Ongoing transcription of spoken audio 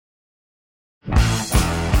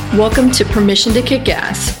Welcome to Permission to Kick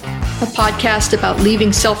Ass, a podcast about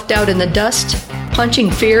leaving self-doubt in the dust,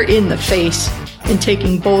 punching fear in the face, and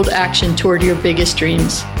taking bold action toward your biggest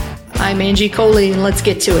dreams. I'm Angie Coley, and let's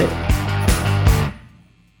get to it.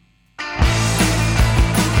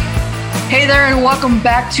 Hey there, and welcome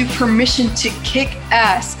back to Permission to Kick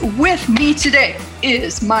Ass. With me today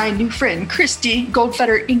is my new friend, Christy,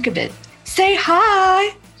 Goldfeder Inkabit. Say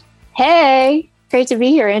hi. Hey, great to be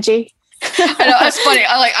here, Angie. I know, that's funny.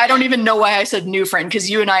 I don't even know why I said new friend, because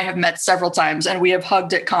you and I have met several times and we have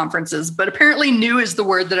hugged at conferences, but apparently new is the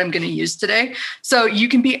word that I'm going to use today. So you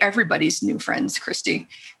can be everybody's new friends, Christy.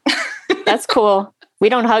 That's cool. We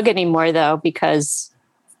don't hug anymore though, because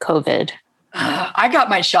COVID. I got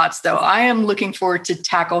my shots though. I am looking forward to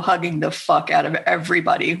tackle hugging the fuck out of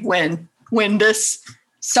everybody when this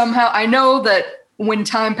somehow, I know that when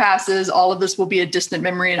time passes, all of this will be a distant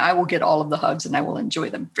memory and I will get all of the hugs and I will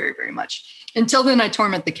enjoy them very, very much. Until then, I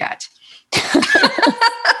torment the cat.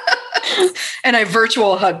 And I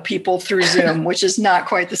virtual hug people through Zoom, which is not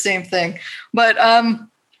quite the same thing. But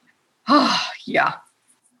yeah,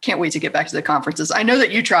 can't wait to get back to the conferences. I know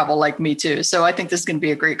that you travel like me too, so I think this is going to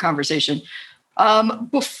be a great conversation.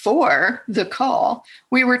 Before the call,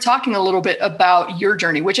 we were talking a little bit about your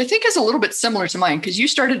journey, which I think is a little bit similar to mine because you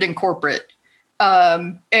started in corporate.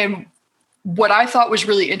 And what I thought was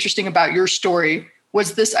really interesting about your story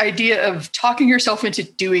was this idea of talking yourself into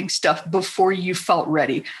doing stuff before you felt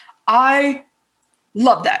ready. I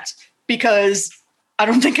love that because I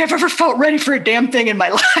don't think I've ever felt ready for a damn thing in my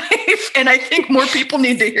life. And I think more people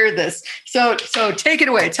need to hear this. So take it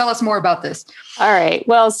away. Tell us more about this. All right.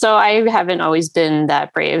 Well, so I haven't always been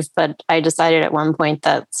that brave, but I decided at one point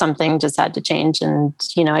that something just had to change. And,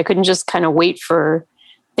 I couldn't just kind of wait for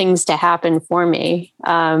things to happen for me.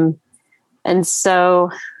 And so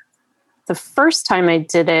the first time I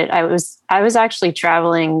did it, I was actually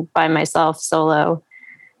traveling by myself solo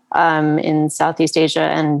in Southeast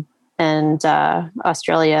Asia and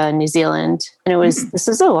Australia and New Zealand. And this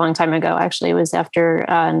is a long time ago, actually. It was after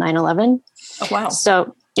 9/11. Oh, wow.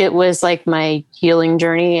 So it was like my healing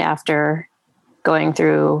journey after going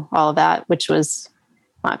through all of that, which was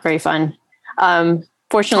not very fun.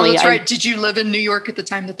 Fortunately, that's right. Did you live in New York at the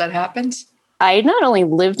time that happened? I not only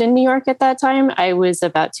lived in New York at that time, I was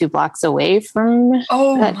about 2 blocks away from.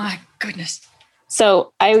 Oh my goodness.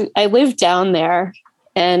 So I lived down there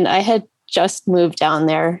and I had just moved down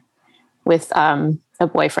there with a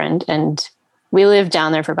boyfriend, and we lived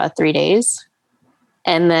down there for about 3 days.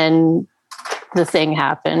 And then the thing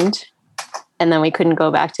happened and then we couldn't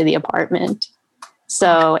go back to the apartment.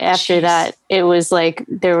 So after that, it was like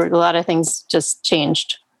there were a lot of things just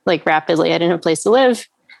changed like rapidly. I didn't have a place to live.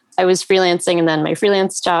 I was freelancing and then my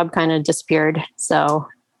freelance job kind of disappeared. So,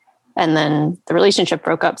 and then the relationship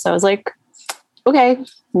broke up. So I was like, okay,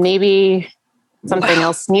 maybe something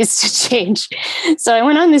else needs to change. So I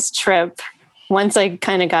went on this trip once I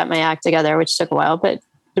kind of got my act together, which took a while, but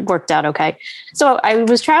it worked out okay. So I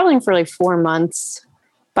was traveling for like 4 months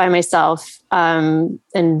by myself and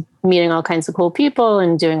meeting all kinds of cool people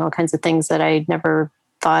and doing all kinds of things that I never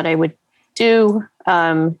thought I would do,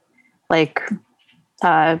 like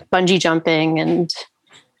bungee jumping and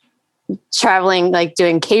traveling, like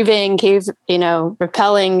doing cave,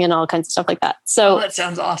 rappelling and all kinds of stuff like that. So that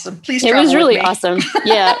sounds awesome. Please. It was really awesome.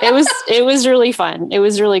 Yeah, it was really fun. It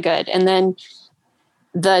was really good. And then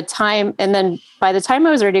by the time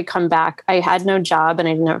I was ready to come back, I had no job and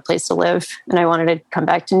I didn't have a place to live and I wanted to come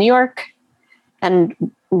back to New York. And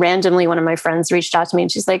randomly, one of my friends reached out to me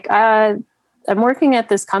and she's like, I'm working at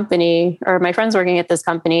this company, or my friend's working at this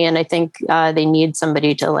company. And I think they need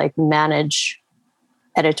somebody to like manage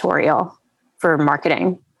editorial for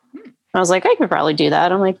marketing. I was like, I could probably do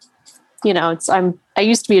that. I'm like, I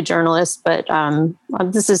used to be a journalist, but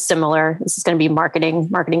this is similar. This is going to be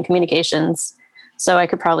marketing communications. So I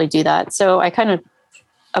could probably do that. So I kind of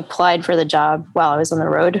applied for the job while I was on the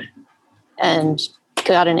road and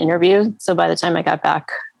got an interview. So by the time I got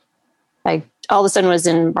back, I all of a sudden was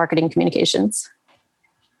in marketing communications.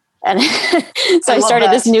 And so I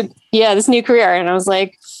started this new career. And I was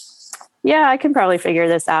like, yeah, I can probably figure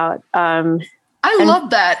this out. I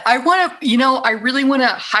love that. I really want to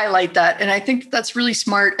highlight that. And I think that's really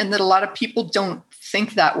smart and that a lot of people don't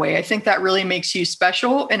think that way. I think that really makes you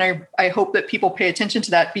special. And I hope that people pay attention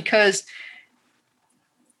to that because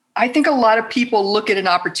I think a lot of people look at an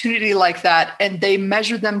opportunity like that and they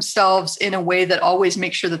measure themselves in a way that always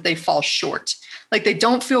makes sure that they fall short. Like they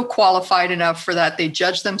don't feel qualified enough for that. They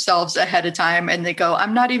judge themselves ahead of time and they go,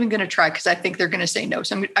 I'm not even going to try because I think they're going to say no.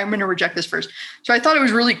 So I'm going to reject this first. So I thought it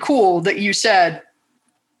was really cool that you said,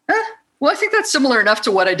 Well, I think that's similar enough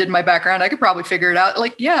to what I did in my background. I could probably figure it out.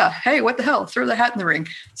 Like, yeah, hey, what the hell? Throw the hat in the ring.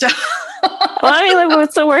 So, well, I mean, like,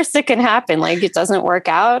 what's the worst that can happen? Like, it doesn't work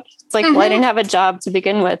out. It's like, well, I didn't have a job to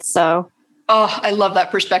begin with. So, oh, I love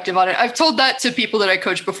that perspective on it. I've told that to people that I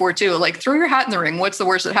coached before too. Like, throw your hat in the ring. What's the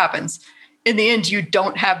worst that happens? In the end, you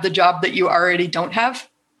don't have the job that you already don't have.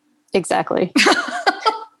 Exactly.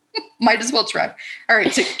 Might as well try. All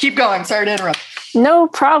right, so keep going. Sorry to interrupt. No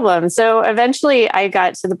problem. So eventually I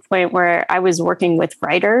got to the point where I was working with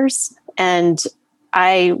writers and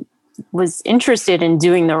I was interested in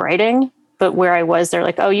doing the writing, but where I was, they're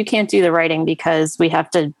like, oh, you can't do the writing because we have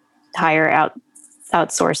to hire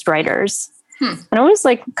outsourced writers. And it was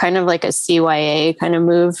like kind of like a CYA kind of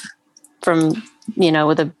move from,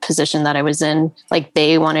 with a position that I was in. Like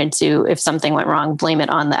they wanted to, if something went wrong, blame it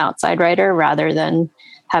on the outside writer rather than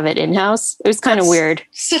have it in-house. It was kind of weird.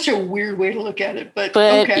 Such a weird way to look at it, but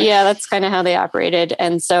okay. Yeah, that's kind of how they operated.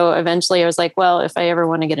 And so eventually I was like, well, if I ever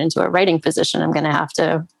want to get into a writing position, I'm going to have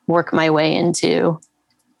to work my way into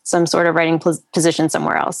some sort of writing position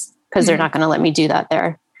somewhere else because they're not going to let me do that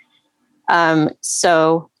there.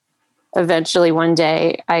 So eventually one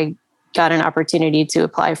day I got an opportunity to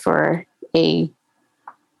apply for a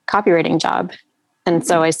copywriting job. And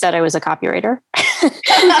so I said I was a copywriter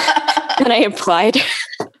and I applied.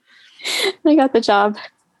 I got the job.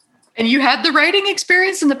 And you had the writing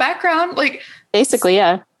experience in the background? Like basically,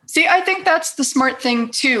 yeah. See, I think that's the smart thing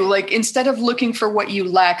too. Like instead of looking for what you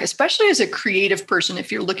lack, especially as a creative person,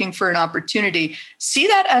 if you're looking for an opportunity, see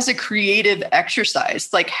that as a creative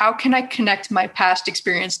exercise. Like how can I connect my past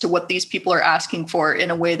experience to what these people are asking for in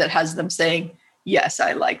a way that has them saying, yes,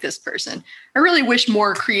 I like this person. I really wish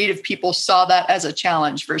more creative people saw that as a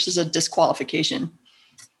challenge versus a disqualification.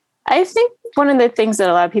 I think one of the things that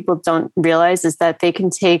a lot of people don't realize is that they can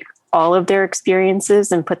take all of their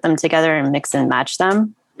experiences and put them together and mix and match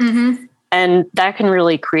them. Mm-hmm. And that can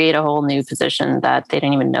really create a whole new position that they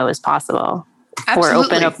didn't even know is possible. Absolutely. Or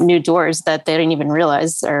open up new doors that they didn't even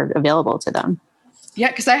realize are available to them. Yeah,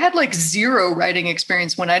 because I had like zero writing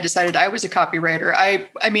experience when I decided I was a copywriter.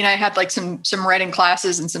 I mean, I had like some writing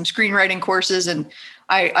classes and some screenwriting courses, and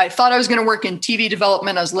I thought I was going to work in TV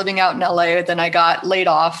development. I was living out in LA. Then I got laid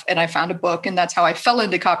off and I found a book, and that's how I fell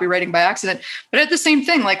into copywriting by accident. But at the same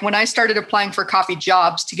thing, like when I started applying for copy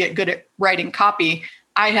jobs to get good at writing copy,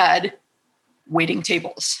 I had waiting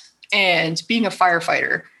tables and being a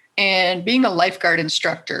firefighter and being a lifeguard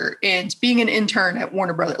instructor and being an intern at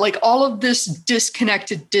Warner Brothers, like all of this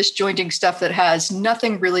disconnected, disjointing stuff that has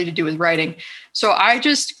nothing really to do with writing. So I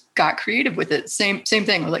just got creative with it. Same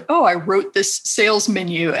thing. Like, oh, I wrote this sales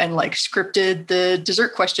menu and like scripted the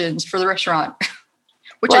dessert questions for the restaurant,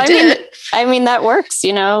 which I did. I mean, that works,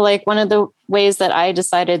 like one of the ways that I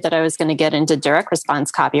decided that I was going to get into direct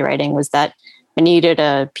response copywriting was that I needed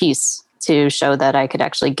a piece to show that I could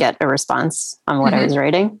actually get a response on what I was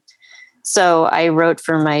writing. So I wrote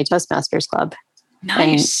for my Toastmasters club.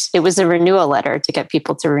 Nice. And it was a renewal letter to get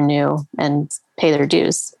people to renew and pay their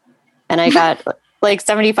dues. And I got like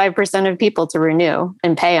 75% of people to renew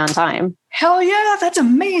and pay on time. Hell yeah, that's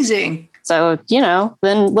amazing. So,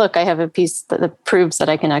 then look, I have a piece that proves that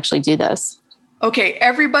I can actually do this. Okay,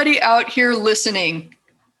 everybody out here listening,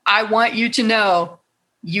 I want you to know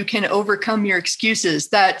you can overcome your excuses.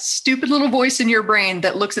 That stupid little voice in your brain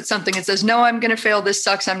that looks at something and says, no, I'm going to fail. This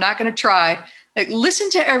sucks. I'm not going to try. Like,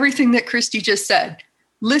 listen to everything that Christy just said.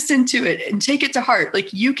 Listen to it and take it to heart.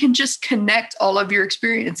 Like you can just connect all of your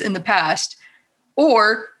experience in the past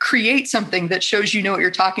or create something that shows you know what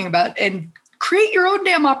you're talking about and create your own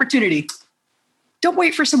damn opportunity. Don't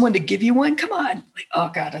wait for someone to give you one. Come on. Like,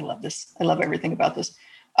 oh God, I love this. I love everything about this.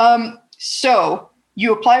 So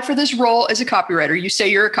you apply for this role as a copywriter. You say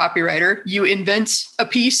you're a copywriter. You invent a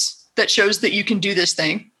piece that shows that you can do this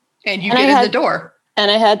thing and you get in the door. And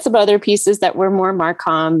I had some other pieces that were more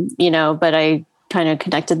Marcom, but I kind of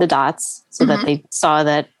connected the dots so that they saw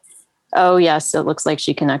that, oh yes, it looks like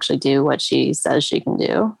she can actually do what she says she can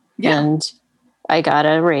do. Yeah. And I got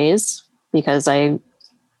a raise because I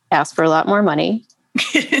asked for a lot more money.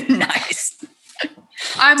 Nice.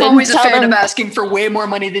 I'm always a fan of asking for way more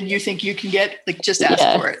money than you think you can get. Like just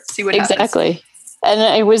ask for it. See what happens. Exactly. And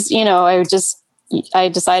I was, I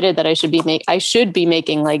decided that I should be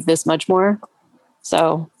making like this much more.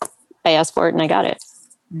 So I asked for it and I got it.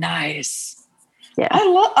 Nice. Yeah.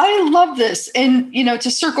 I love this. And,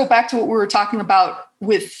 to circle back to what we were talking about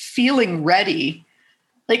with feeling ready,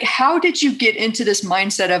 like how did you get into this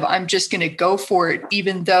mindset of I'm just going to go for it,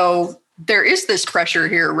 even though there is this pressure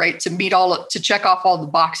here, right? To check off all the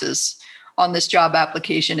boxes on this job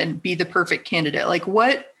application and be the perfect candidate. Like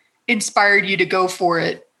what inspired you to go for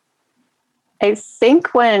it I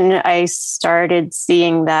think when I started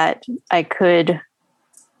seeing that I could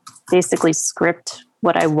basically script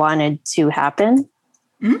what I wanted to happen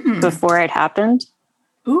before it happened.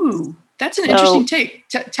 Ooh, that's an interesting take.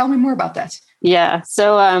 Tell me more about that. Yeah.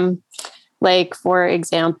 So, like, for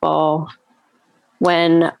example,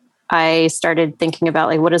 when I started thinking about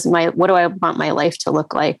like, what do I want my life to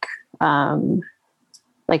look like?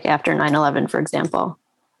 Like after 9/11, for example,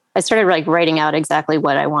 I started like writing out exactly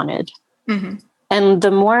what I wanted. Mm-hmm. And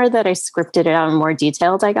the more that I scripted it out and more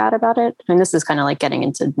detailed I got about it, and this is kind of like getting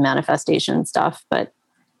into manifestation stuff, but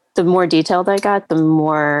the more detailed I got, the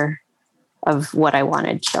more of what I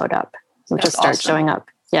wanted showed up. So just start showing up.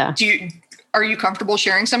 Yeah. Are you comfortable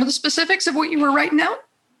sharing some of the specifics of what you were writing out?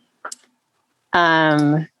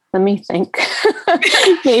 Let me think.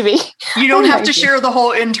 Maybe. You don't have to share the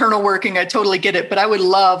whole internal working. I totally get it. But I would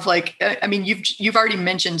love, like, I mean, you've already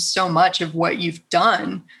mentioned so much of what you've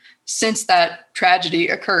done since that tragedy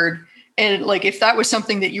occurred. And like, if that was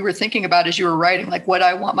something that you were thinking about as you were writing, like what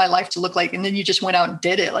I want my life to look like, and then you just went out and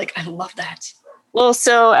did it. Like, I love that. Well,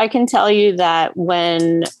 so I can tell you that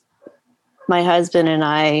when my husband and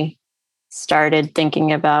I started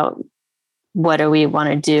thinking about what do we want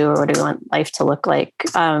to do or what do we want life to look like,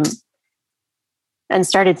 and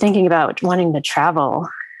started thinking about wanting to travel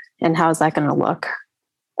and how's that going to look,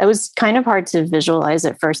 it was kind of hard to visualize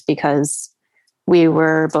at first because we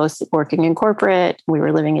were both working in corporate. We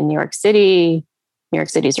were living in New York City. New York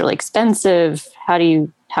City is really expensive. How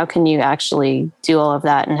can you actually do all of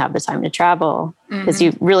that and have the time to travel? Because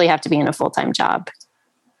you really have to be in a full-time job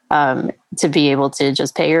to be able to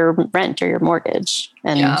just pay your rent or your mortgage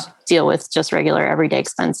and deal with just regular everyday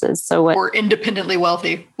expenses. Or independently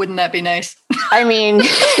wealthy. Wouldn't that be nice? I mean,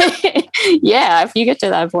 yeah, if you get to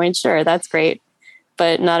that point, sure, that's great.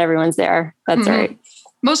 But not everyone's there. That's right.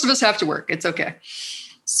 Most of us have to work. It's okay.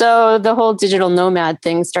 So the whole digital nomad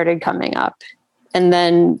thing started coming up. And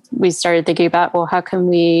then we started thinking about, well, how can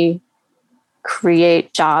we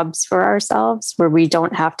create jobs for ourselves where we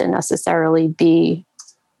don't have to necessarily be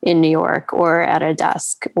in New York or at a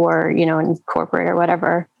desk or, you know, in corporate or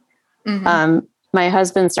whatever. My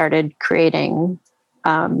husband started creating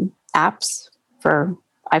apps for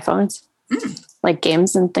iPhones, like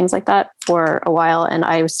games and things like that for a while. And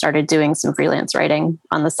I started doing some freelance writing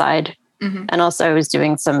on the side. And also I was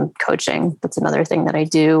doing some coaching. That's another thing that I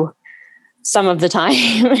do some of the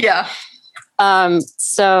time. Yeah.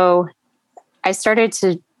 So I started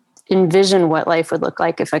to envision what life would look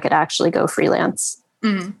like if I could actually go freelance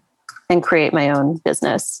and create my own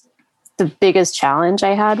business. The biggest challenge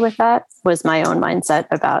I had with that was my own mindset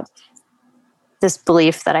about this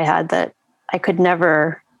belief that I had that I could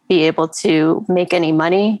never be able to make any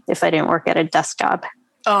money if I didn't work at a desk job.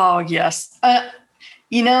 Oh, yes.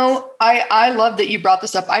 You know, I love that you brought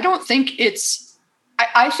this up. I don't think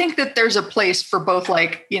I think that there's a place for both,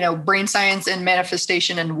 like, you know, brain science and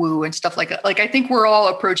manifestation and woo and stuff like that. Like, I think we're all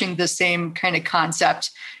approaching the same kind of concept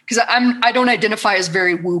because I don't identify as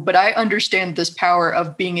very woo, but I understand this power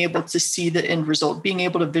of being able to see the end result, being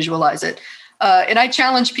able to visualize it. And I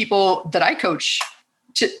challenge people that I coach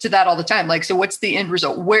to that all the time. Like, so what's the end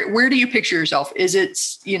result? Where do you picture yourself? Is it,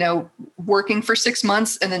 you know, working for 6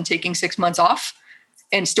 months and then taking 6 months off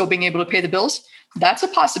and still being able to pay the bills? That's a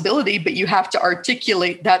possibility, but you have to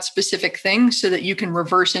articulate that specific thing so that you can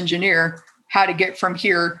reverse engineer how to get from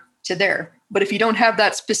here to there. But if you don't have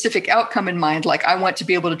that specific outcome in mind, like I want to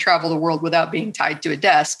be able to travel the world without being tied to a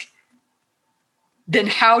desk, then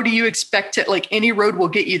how do you expect to, like, any road will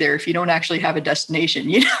get you there if you don't actually have a destination,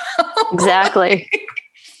 you know? Exactly.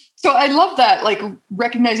 So I love that, like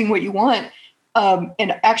recognizing what you want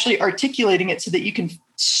and actually articulating it so that you can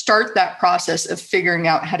start that process of figuring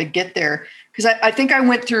out how to get there. Because I think I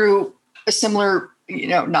went through a similar, you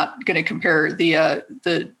know, not going to compare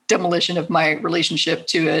the demolition of my relationship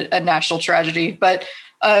to a national tragedy, but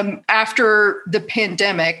after the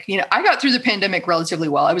pandemic, you know, I got through the pandemic relatively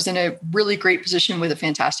well. I was in a really great position with a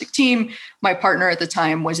fantastic team. My partner at the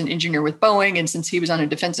time was an engineer with Boeing, and since he was on a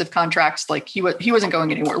defensive contract, like he wasn't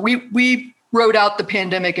going anywhere. We rode out the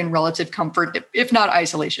pandemic in relative comfort, if not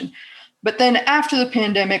isolation. But then after the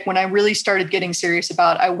pandemic, when I really started getting serious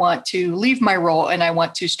about, I want to leave my role and I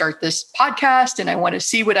want to start this podcast and I want to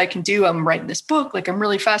see what I can do. I'm writing this book. Like, I'm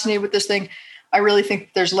really fascinated with this thing. I really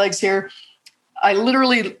think there's legs here. I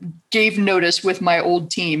literally gave notice with my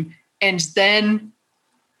old team. And then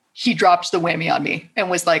he dropped the whammy on me and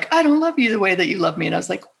was like, I don't love you the way that you love me. And I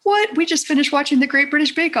was like, what? We just finished watching the Great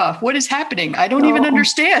British Bake Off. What is happening? I don't even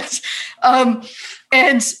understand. And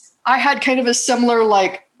I had kind of a similar,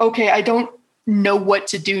 like, okay, I don't know what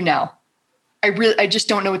to do now. I just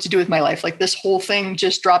don't know what to do with my life. Like this whole thing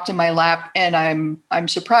just dropped in my lap, and I'm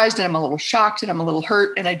surprised, and I'm a little shocked, and I'm a little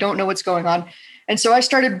hurt, and I don't know what's going on. And so I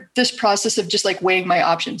started this process of just like weighing my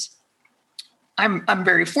options. I'm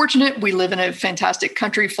very fortunate. We live in a fantastic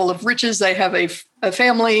country full of riches. I have a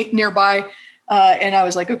family nearby. And I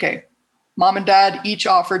was like, okay, mom and dad each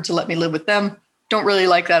offered to let me live with them. Don't really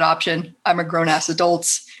like that option. I'm a grown ass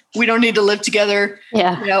adult. We don't need to live together.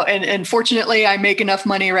 Yeah. You know, and fortunately I make enough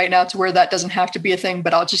money right now to where that doesn't have to be a thing,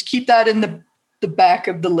 but I'll just keep that in the back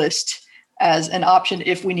of the list as an option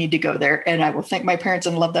if we need to go there. And I will thank my parents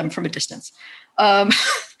and love them from a distance. I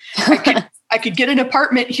could get an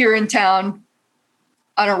apartment here in town.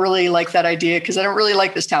 I don't really like that idea because I don't really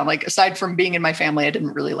like this town. Like aside from being in my family, I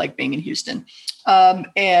didn't really like being in Houston.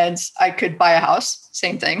 And I could buy a house,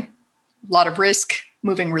 same thing. A lot of risk,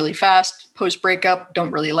 moving really fast, post breakup,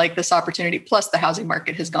 don't really like this opportunity. Plus the housing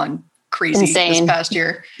market has gone crazy this past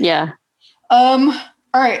year. Yeah. All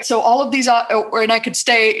right. So all of these, and I could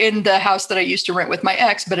stay in the house that I used to rent with my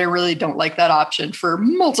ex, but I really don't like that option for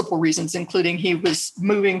multiple reasons, including he was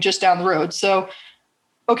moving just down the road. So,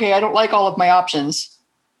 okay, I don't like all of my options.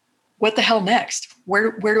 What the hell next?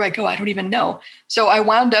 Where do I go? I don't even know. So I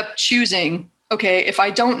wound up choosing, okay, if I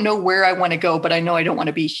don't know where I want to go, but I know I don't want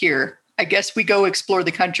to be here, I guess we go explore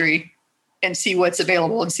the country and see what's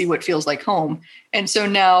available and see what feels like home. And so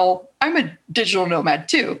now I'm a digital nomad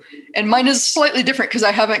too. And mine is slightly different because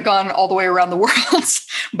I haven't gone all the way around the world,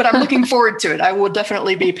 but I'm looking forward to it. I will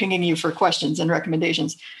definitely be pinging you for questions and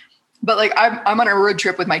recommendations. But like I'm on a road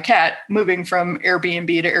trip with my cat, moving from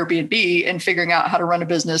Airbnb to Airbnb and figuring out how to run a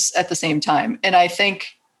business at the same time. And I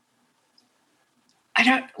think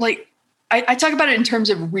I talk about it in terms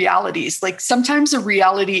of realities. Like sometimes the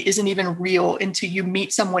reality isn't even real until you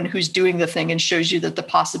meet someone who's doing the thing and shows you that the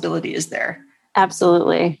possibility is there.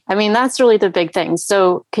 Absolutely. I mean, that's really the big thing.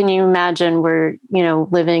 So can you imagine we're,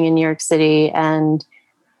 living in New York City and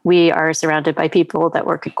we are surrounded by people that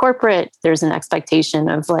work at corporate. There's an expectation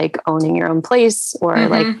of like owning your own place or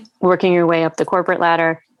like working your way up the corporate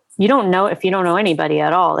ladder. You don't know if you don't know anybody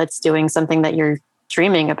at all that's doing something that you're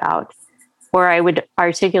dreaming about. Or I would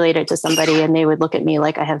articulate it to somebody and they would look at me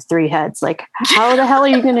like I have 3 heads. Like, how the hell are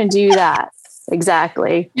you going to do that?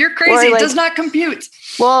 Exactly. You're crazy. It does not compute.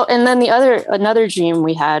 Well, and then another dream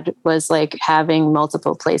we had was like having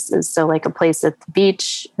multiple places. So like a place at the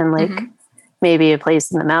beach and like maybe a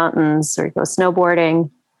place in the mountains or go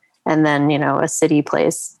snowboarding and then, a city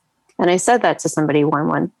place. And I said that to somebody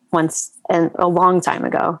once and a long time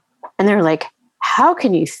ago. And they're like, how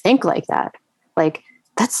can you think like that? Like,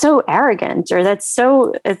 that's so arrogant, or it's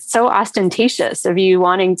so ostentatious of you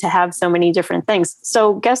wanting to have so many different things.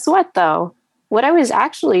 So guess what though? What I was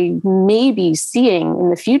actually maybe seeing in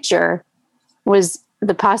the future was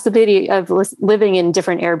the possibility of living in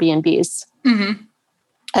different Airbnbs. Mm-hmm.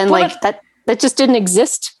 And that just didn't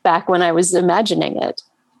exist back when I was imagining it.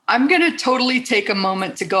 I'm going to totally take a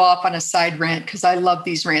moment to go off on a side rant because I love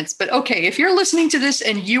these rants. But okay, if you're listening to this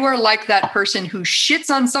and you are like that person who shits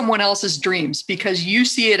on someone else's dreams because you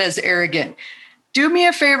see it as arrogant, do me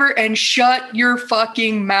a favor and shut your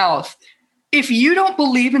fucking mouth. If you don't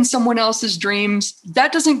believe in someone else's dreams,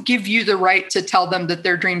 that doesn't give you the right to tell them that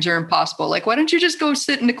their dreams are impossible. Like, why don't you just go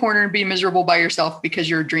sit in the corner and be miserable by yourself because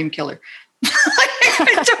you're a dream killer?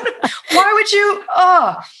 Why would you?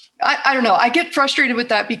 I don't know. I get frustrated with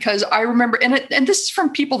that because I remember, and this is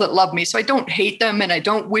from people that love me, so I don't hate them and I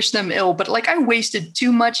don't wish them ill, but like I wasted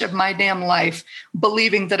too much of my damn life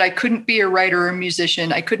believing that I couldn't be a writer or a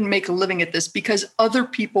musician. I couldn't make a living at this because other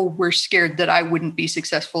people were scared that I wouldn't be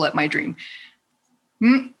successful at my dream.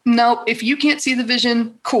 No, if you can't see the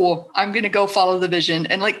vision, cool. I'm going to go follow the vision.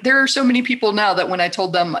 And like, there are so many people now that when I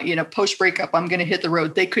told them, post breakup, I'm going to hit the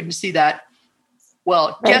road, they couldn't see that.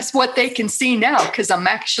 Well, guess what they can see now? Because I'm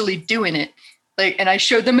actually doing it. And I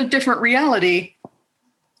showed them a different reality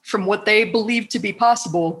from what they believed to be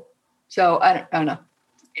possible. So I don't know.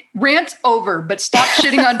 Rant over, but stop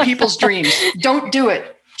shitting on people's dreams. Don't do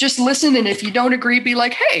it. Just listen. And if you don't agree, be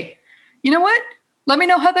like, hey, you know what? Let me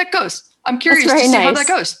know how that goes. I'm curious to see how that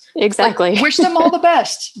goes. Exactly. Like, wish them all the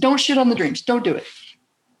best. Don't shit on the dreams. Don't do it.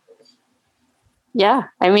 Yeah.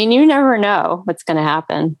 I mean, you never know what's going to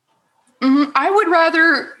happen. I would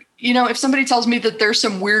rather, if somebody tells me that there's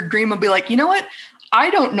some weird dream, I'll be like, you know what?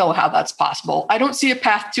 I don't know how that's possible. I don't see a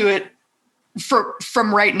path to it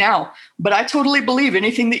from right now, but I totally believe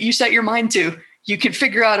anything that you set your mind to, you can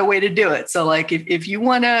figure out a way to do it. So like, if you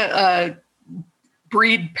want to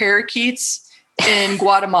breed parakeets in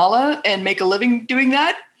Guatemala and make a living doing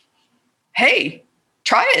that, hey,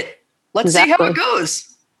 try it. Let's see how it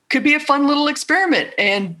goes. Could be a fun little experiment.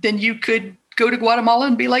 And then you could go to Guatemala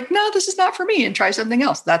and be like, no, this is not for me, and try something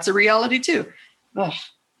else. That's a reality too.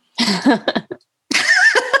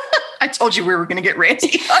 I told you we were going to get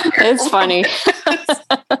ranty. It's funny.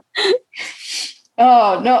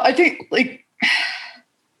 Oh, no, I think like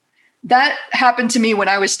that happened to me when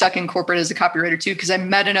I was stuck in corporate as a copywriter too, because I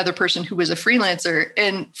met another person who was a freelancer.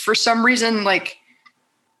 And for some reason, like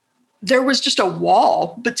there was just a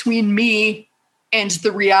wall between me and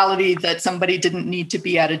the reality that somebody didn't need to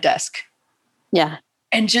be at a desk. Yeah.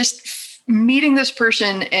 And just meeting this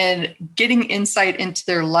person and getting insight into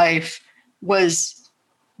their life was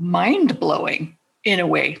mind blowing in a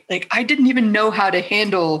way. Like I didn't even know how to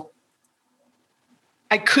handle,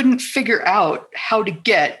 I couldn't figure out how to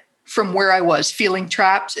get from where I was feeling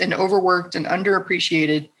trapped and overworked and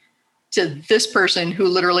underappreciated to this person who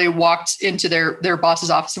literally walked into their boss's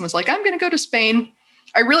office and was like, I'm going to go to Spain.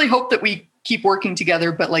 I really hope that we keep working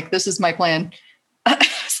together, but like, this is my plan.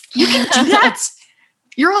 You can do that.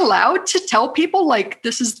 You're allowed to tell people like,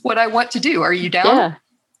 this is what I want to do. Are you down? Yeah.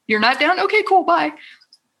 You're not down? Okay, cool. Bye.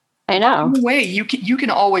 I know. Walk away. You can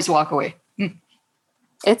always walk away.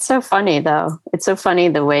 It's so funny though. It's so funny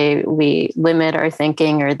the way we limit our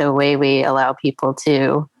thinking or the way we allow people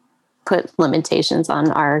to put limitations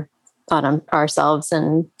on ourselves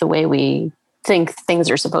and the way we think things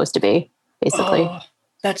are supposed to be, basically. Oh,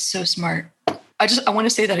 that's so smart. I want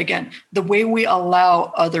to say that again. The way we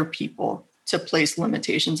allow other people to place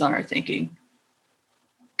limitations on our thinking,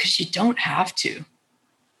 because you don't have to.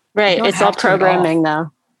 Right. It's all programming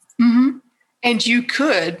though. Mm-hmm. And you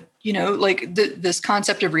could, like this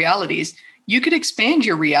concept of realities, you could expand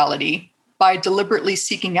your reality by deliberately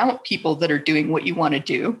seeking out people that are doing what you want to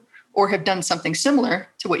do or have done something similar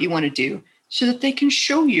to what you want to do so that they can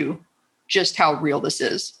show you just how real this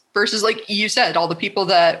is. Versus, like you said, all the people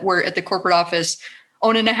that were at the corporate office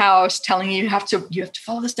owning a house, telling you have to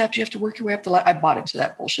follow the steps, you have to work your way up the ladder. I bought into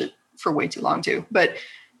that bullshit for way too long too. But,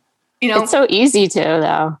 it's so easy to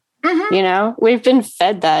though. Mm-hmm. We've been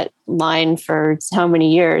fed that line for how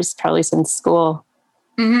many years, probably since school.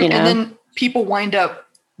 Mm-hmm. And then people wind up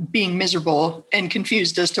being miserable and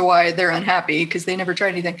confused as to why they're unhappy because they never tried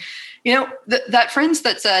anything. That friends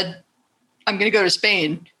that said, I'm going to go to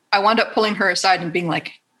Spain, I wound up pulling her aside and being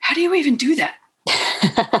like, how do you even do that?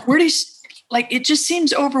 Where do you, it just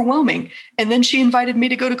seems overwhelming. And then she invited me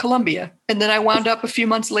to go to Colombia. And then I wound up a few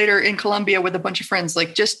months later in Colombia with a bunch of friends,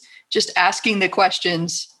 like just asking the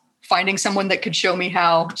questions, finding someone that could show me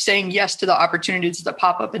how, saying yes to the opportunities that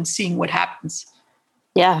pop up and seeing what happens.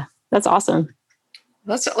 Yeah, that's awesome.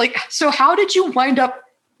 That's so how did you wind up,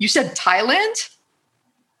 you said Thailand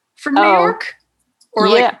from New York? Or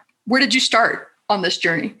where did you start on this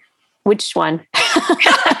journey? Which one?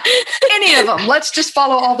 Any of them. Let's just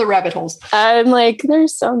follow all the rabbit holes. I'm like,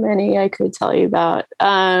 there's so many I could tell you about.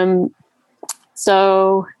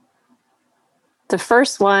 So the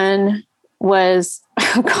first one was,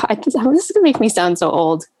 oh God, this is going to make me sound so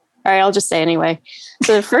old. All right, I'll just say anyway.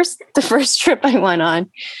 So the first trip I went on,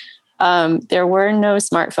 there were no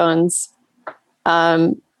smartphones.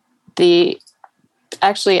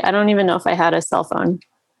 Actually, I don't even know if I had a cell phone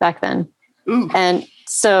back then. Ooh. And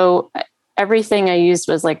so everything I used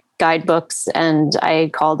was like guidebooks, and I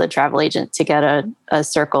called a travel agent to get a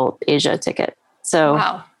Circle Asia ticket. So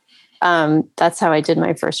wow. That's how I did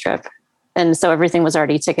my first trip. And so everything was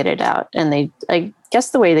already ticketed out. And I guess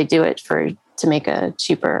the way they do it to make a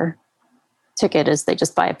cheaper ticket is they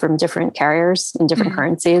just buy it from different carriers in different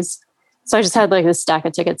currencies. So I just had like this stack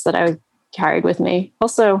of tickets that I carried with me.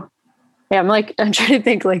 Also, yeah, I'm trying to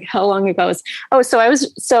think like how long ago it was.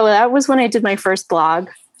 So that was when I did my first blog,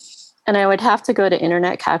 and I would have to go to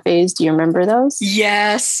internet cafes. Do you remember those?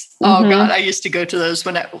 Yes. Oh God. I used to go to those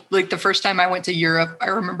when the first time I went to Europe, I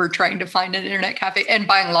remember trying to find an internet cafe and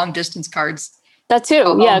buying long distance cards. That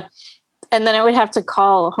too. Yeah. And then I would have to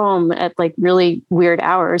call home at like really weird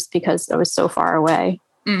hours because I was so far away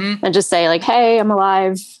and just say like, hey, I'm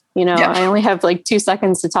alive. I only have like 2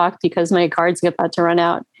 seconds to talk because my card's about to run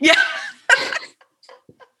out. Yeah.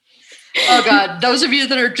 Oh God. Those of you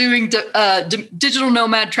that are doing digital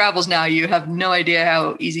nomad travels now, you have no idea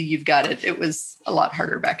how easy you've got it. It was a lot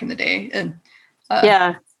harder back in the day. And we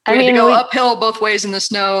had to go uphill both ways in the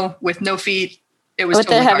snow with no feet. It was with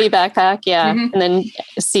totally the heavy hard. backpack. Yeah. And then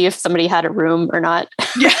see if somebody had a room or not.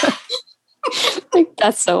 Yeah. Like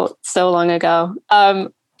that's so long ago.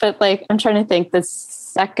 But like, I'm trying to think the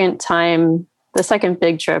second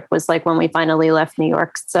big trip was like when we finally left New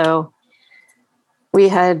York. So we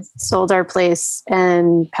had sold our place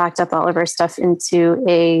and packed up all of our stuff into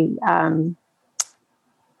a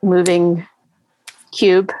moving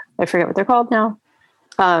cube. I forget what they're called now.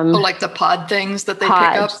 Like the pod things that they pick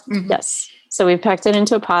up? Mm-hmm. Yes. So we packed it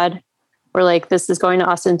into a pod. We're like, this is going to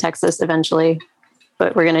Austin, Texas eventually,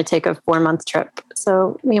 but we're going to take a 4-month trip.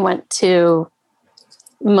 So we went to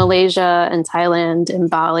Malaysia and Thailand and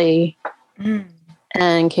Bali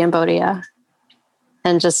and Cambodia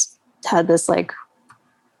and just had this like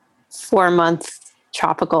 4-month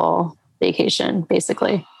tropical vacation,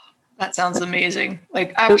 basically. That sounds amazing.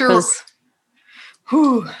 Like after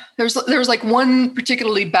there was like one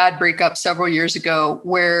particularly bad breakup several years ago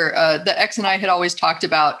where the ex and I had always talked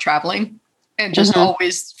about traveling and just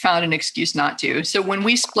always found an excuse not to. So when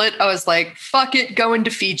we split, I was like, fuck it, going to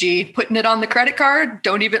Fiji, putting it on the credit card.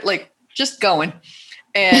 Don't even just going.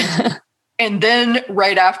 And and then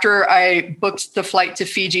right after I booked the flight to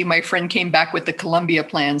Fiji, my friend came back with the Colombia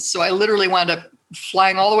plans. So I literally wound up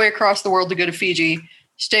flying all the way across the world to go to Fiji,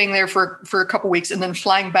 staying there for a couple of weeks, and then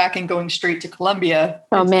flying back and going straight to Colombia.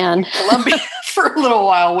 Oh man. Colombia for a little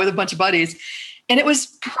while with a bunch of buddies. And it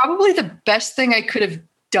was probably the best thing I could have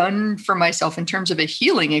done for myself in terms of a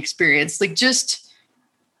healing experience. Like just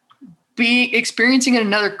be experiencing in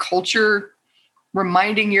another culture,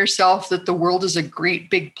 reminding yourself that the world is a great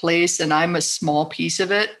big place and I'm a small piece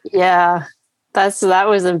of it. Yeah. That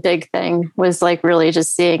was a big thing, was like really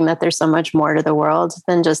just seeing that there's so much more to the world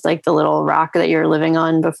than just like the little rock that you're living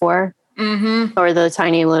on before, or the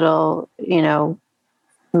tiny little,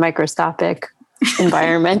 microscopic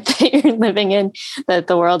environment that you're living in, that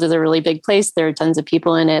the world is a really big place. There are tons of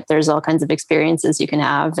people in it. There's all kinds of experiences you can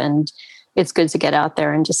have. And it's good to get out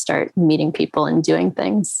there and just start meeting people and doing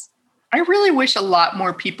things. I really wish a lot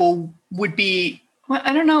more people would be,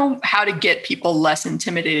 I don't know how to get people less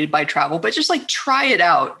intimidated by travel, but just like try it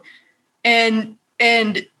out and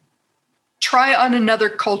try on another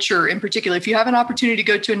culture in particular. If you have an opportunity to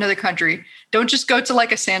go to another country, don't just go to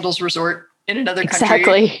like a sandals resort in another country.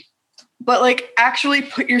 Exactly. But like actually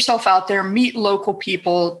put yourself out there, meet local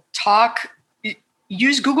people, talk,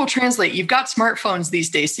 use Google Translate. You've got smartphones these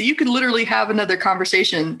days, so you could literally have another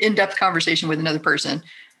conversation, in-depth conversation with another person,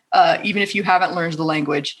 even if you haven't learned the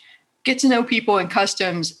language. Get to know people and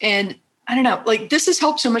customs. And I don't know, like this has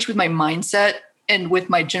helped so much with my mindset and with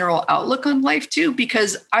my general outlook on life too,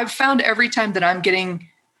 because I've found every time that I'm getting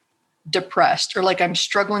depressed or like I'm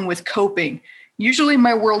struggling with coping, usually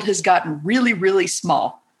my world has gotten really, really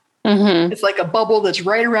small. It's like a bubble that's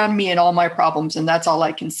right around me and all my problems, and that's all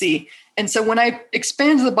I can see. And so when I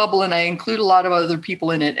expand the bubble and I include a lot of other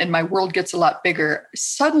people in it and my world gets a lot bigger,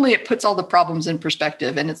 suddenly it puts all the problems in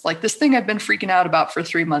perspective. And it's like, this thing I've been freaking out about for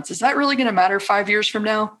 3 months, is that really going to matter 5 years from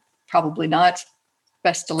now? Probably not.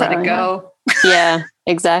 Best to let it go. Yeah,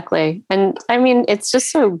 exactly. And I mean, it's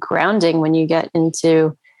just so grounding when you get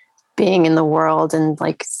into being in the world and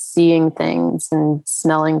like seeing things and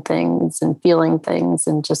smelling things and feeling things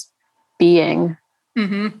and just being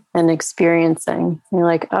and experiencing. You're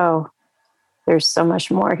like, oh, there's so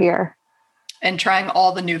much more here. And trying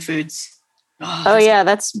all the new foods. Oh yeah.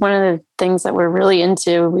 That's one of the things that we're really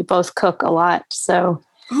into. We both cook a lot. So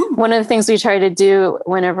one of the things we try to do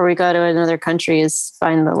whenever we go to another country is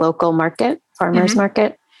find the local market, farmers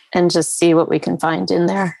market, and just see what we can find in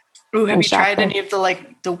there. Ooh, have you tried any of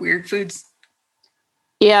the weird foods?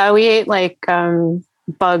 Yeah, we ate like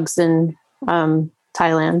bugs in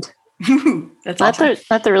Thailand. That's not awesome.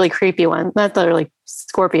 Not the really creepy one, not the really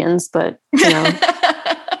scorpions, but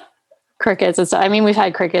crickets and stuff. I mean, we've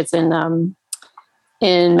had crickets in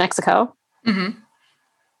Mexico,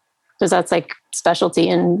 because that's like specialty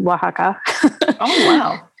in Oaxaca. Oh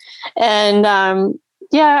wow! And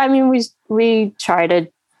I mean, we try to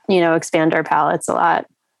expand our palates a lot.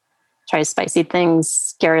 Try spicy things,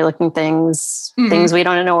 scary looking things, things we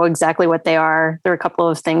don't know exactly what they are. There are a couple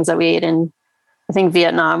of things that we ate in, I think,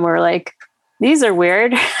 Vietnam. We're like, these are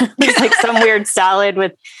weird. It's like some weird salad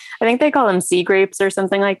with, I think they call them sea grapes or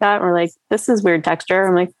something like that. And we're like, this is weird texture.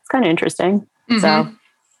 I'm like, it's kind of interesting. So,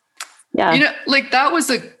 yeah. Like that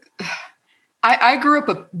was I grew up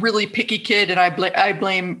a really picky kid, and I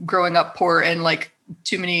blame growing up poor and like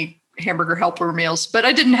too many hamburger helper meals, but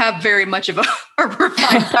I didn't have very much of a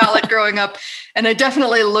refined palate growing up. And I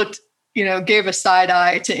definitely gave a side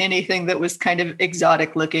eye to anything that was kind of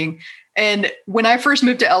exotic looking. And when I first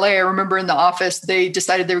moved to LA, I remember in the office, they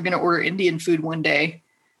decided they were going to order Indian food one day.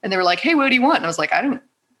 And they were like, hey, what do you want? And I was like, I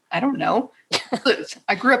don't know.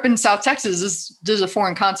 I grew up in South Texas. This is a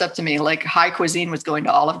foreign concept to me. Like high cuisine was going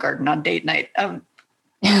to Olive Garden on date night.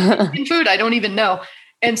 Indian food, I don't even know.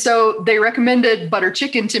 And so they recommended butter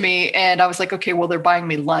chicken to me. And I was like, okay, well, they're buying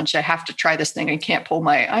me lunch. I have to try this thing. I can't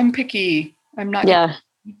I'm picky. I'm not going to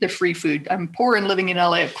eat the free food. I'm poor and living in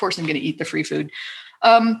LA. Of course, I'm going to eat the free food.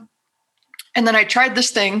 And then I tried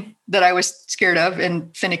this thing that I was scared of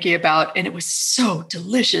and finicky about, and it was so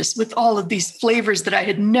delicious with all of these flavors that I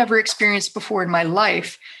had never experienced before in my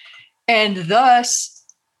life. And thus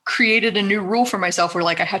created a new rule for myself where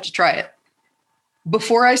like, I had to try it.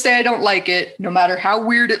 Before I say I don't like it, no matter how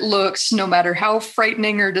weird it looks, no matter how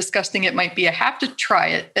frightening or disgusting it might be, I have to try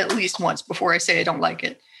it at least once before I say I don't like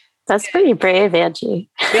it. That's pretty brave, Angie.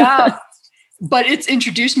 Yeah. But it's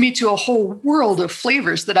introduced me to a whole world of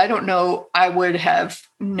flavors that I don't know I would have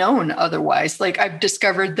known otherwise. Like I've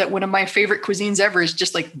discovered that one of my favorite cuisines ever is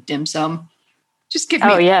just like dim sum. Just give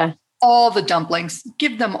me all the dumplings.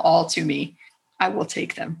 Give them all to me. I will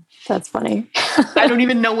take them. That's funny. I don't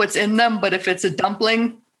even know what's in them, but if it's a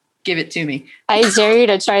dumpling, give it to me. I dare you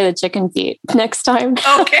to try the chicken feet next time.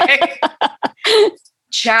 Okay.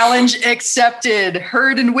 Challenge accepted,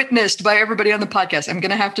 heard and witnessed by everybody on the podcast. I'm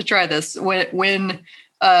going to have to try this when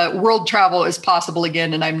world travel is possible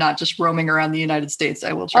again and I'm not just roaming around the United States.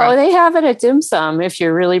 I will try. Oh, they have it at dim sum. If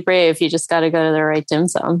you're really brave, you just got to go to the right dim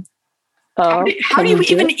sum. Oh, how do you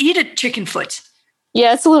even eat a chicken foot?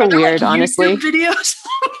 Yeah, it's a little weird, like honestly. YouTube videos?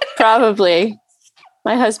 Probably.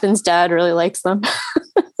 My husband's dad really likes them.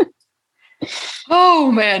 Oh,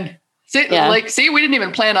 man. See, we didn't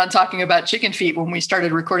even plan on talking about chicken feet when we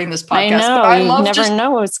started recording this podcast. I know. You never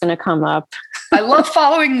know what's going to come up. I love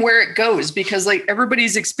following where it goes because like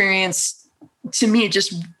everybody's experience to me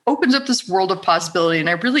just opens up this world of possibility. And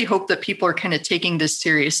I really hope that people are kind of taking this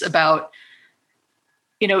serious about,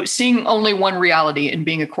 seeing only one reality and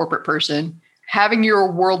being a corporate person, having your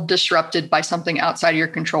world disrupted by something outside of your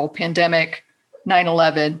control, pandemic,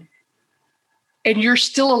 9/11, and you're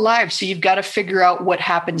still alive. So you've got to figure out what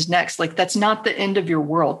happens next. Like that's not the end of your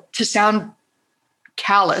world, to sound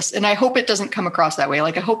callous. And I hope it doesn't come across that way.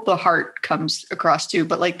 Like I hope the heart comes across too,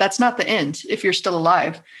 but like, that's not the end. If you're still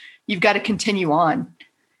alive, you've got to continue on.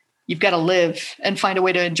 You've got to live and find a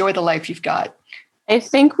way to enjoy the life you've got. I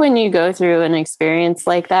think when you go through an experience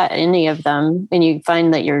like that, any of them, and you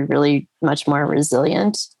find that you're really much more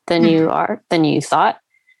resilient than you thought,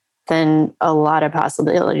 then a lot of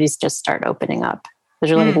possibilities just start opening up.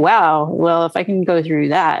 Because you're like, wow, well, if I can go through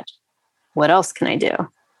that, what else can I do?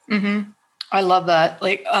 Mm-hmm. I love that.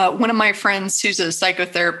 Like one of my friends who's a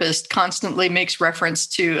psychotherapist constantly makes reference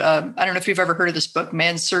to, I don't know if you've ever heard of this book,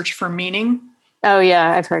 Man's Search for Meaning. Oh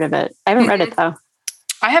yeah, I've heard of it. I haven't read it though.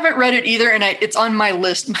 I haven't read it either. And it's on my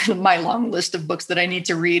list, my long list of books that I need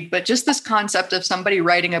to read. But just this concept of somebody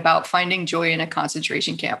writing about finding joy in a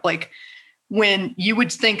concentration camp, like when you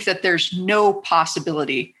would think that there's no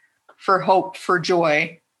possibility for hope, for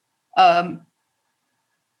joy. Wow.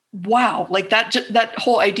 Like that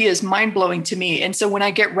whole idea is mind blowing to me. And so when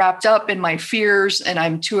I get wrapped up in my fears and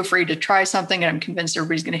I'm too afraid to try something and I'm convinced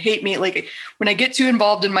everybody's going to hate me, like when I get too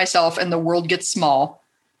involved in myself and the world gets small,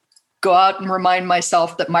 go out and remind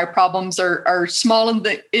myself that my problems are small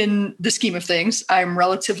in the scheme of things. I'm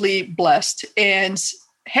relatively blessed. And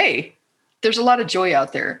hey, there's a lot of joy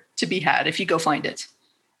out there to be had if you go find it.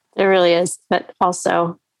 There really is. But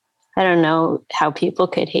also, I don't know how people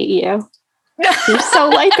could hate you. You're so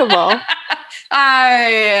likable. I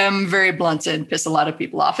am very blunt and piss a lot of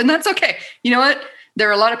people off. And that's okay. You know what? There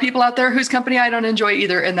are a lot of people out there whose company I don't enjoy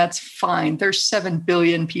either. And that's fine. There's 7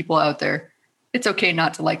 billion people out there. It's okay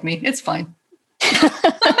not to like me. It's fine.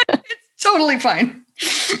 It's totally fine.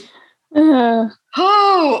 Oh,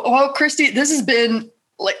 well, Christy, this has been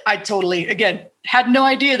like, I totally, again, had no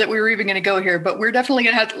idea that we were even going to go here, but we're definitely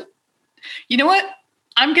going to have to, you know what?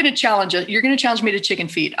 I'm going to challenge it. You're going to challenge me to chicken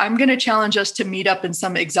feet. I'm going to challenge us to meet up in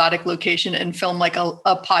some exotic location and film like a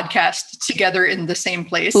podcast together in the same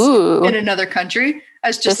place in another country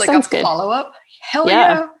as just like a follow-up. Hell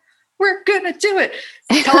yeah. We're going to do it.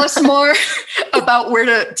 Tell us more about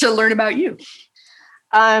where to learn about you.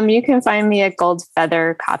 You can find me at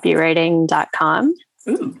goldfedercopywriting.com.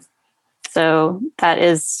 Ooh. So that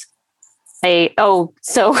is there's a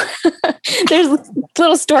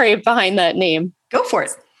little story behind that name. Go for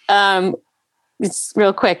it. It's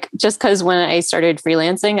real quick, just because when I started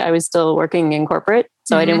freelancing, I was still working in corporate.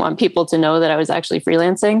 So I didn't want people to know that I was actually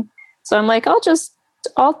freelancing. So I'm like, I'll just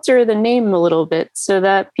alter the name a little bit so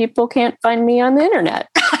that people can't find me on the internet.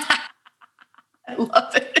 I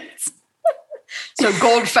love it. So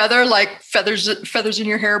Goldfeder, like feathers in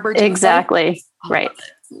your hair, birds. Exactly. Right.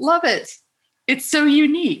 Love it. It's so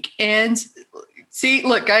unique. And see,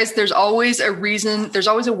 look, guys, there's always a reason. There's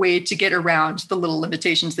always a way to get around the little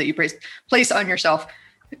limitations that you place on yourself.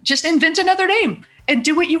 Just invent another name and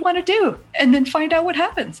do what you want to do and then find out what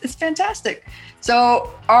happens. It's fantastic.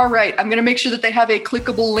 So, all right, I'm going to make sure that they have a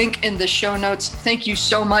clickable link in the show notes. Thank you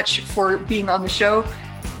so much for being on the show.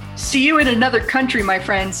 See you in another country, my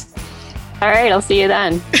friends. All right, I'll see you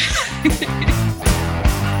then.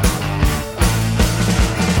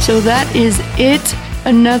 So that is it.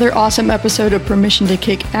 Another awesome episode of Permission to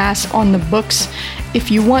Kick Ass on the books. If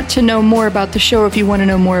you want to know more about the show, if you want to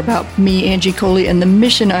know more about me, Angie Coley, and the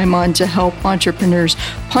mission I'm on to help entrepreneurs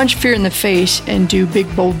punch fear in the face and do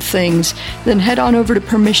big, bold things, then head on over to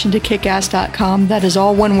permissiontokickass.com. That is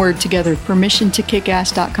all one word together,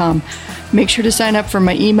 permissiontokickass.com. Make sure to sign up for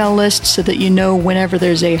my email list so that you know whenever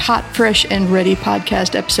there's a hot, fresh, and ready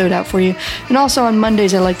podcast episode out for you. And also on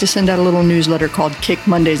Mondays, I like to send out a little newsletter called Kick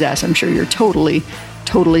Monday's Ass. I'm sure you're totally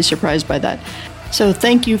surprised by that. So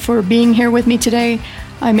thank you for being here with me today.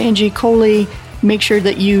 I'm Angie Coley. Make sure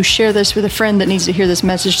that you share this with a friend that needs to hear this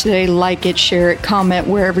message today. Like it, share it, comment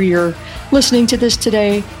wherever you're listening to this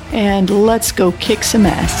today, and let's go kick some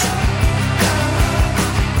ass.